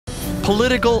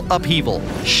Political upheaval,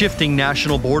 shifting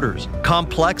national borders,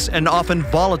 complex and often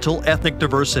volatile ethnic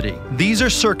diversity. These are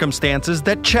circumstances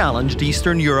that challenged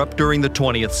Eastern Europe during the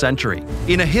 20th century.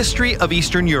 In A History of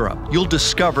Eastern Europe, you'll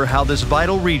discover how this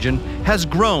vital region has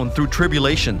grown through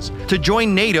tribulations to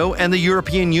join NATO and the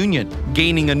European Union,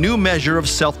 gaining a new measure of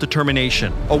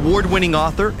self-determination. Award-winning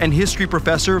author and history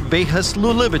professor Vehis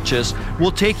Lulevicius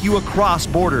will take you across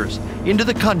borders into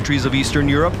the countries of Eastern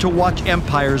Europe to watch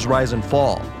empires rise and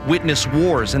fall, witness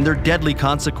wars and their deadly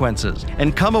consequences,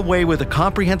 and come away with a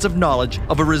comprehensive knowledge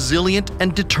of a resilient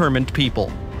and determined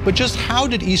people. But just how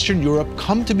did Eastern Europe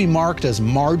come to be marked as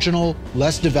marginal,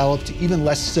 less developed, even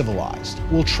less civilized?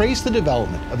 We'll trace the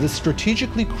development of this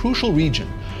strategically crucial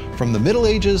region from the Middle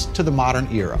Ages to the modern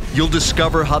era. You'll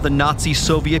discover how the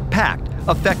Nazi-Soviet pact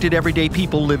affected everyday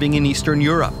people living in Eastern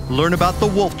Europe. Learn about the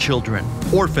wolf children,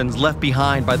 orphans left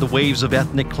behind by the waves of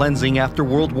ethnic cleansing after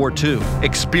World War II.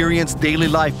 Experience daily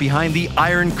life behind the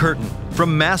Iron Curtain,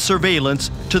 from mass surveillance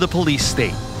to the police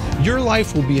state. Your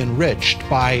life will be enriched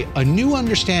by a new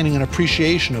understanding and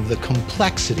appreciation of the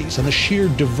complexities and the sheer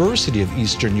diversity of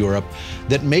Eastern Europe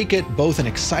that make it both an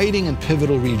exciting and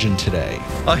pivotal region today.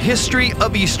 A History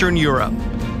of Eastern Europe.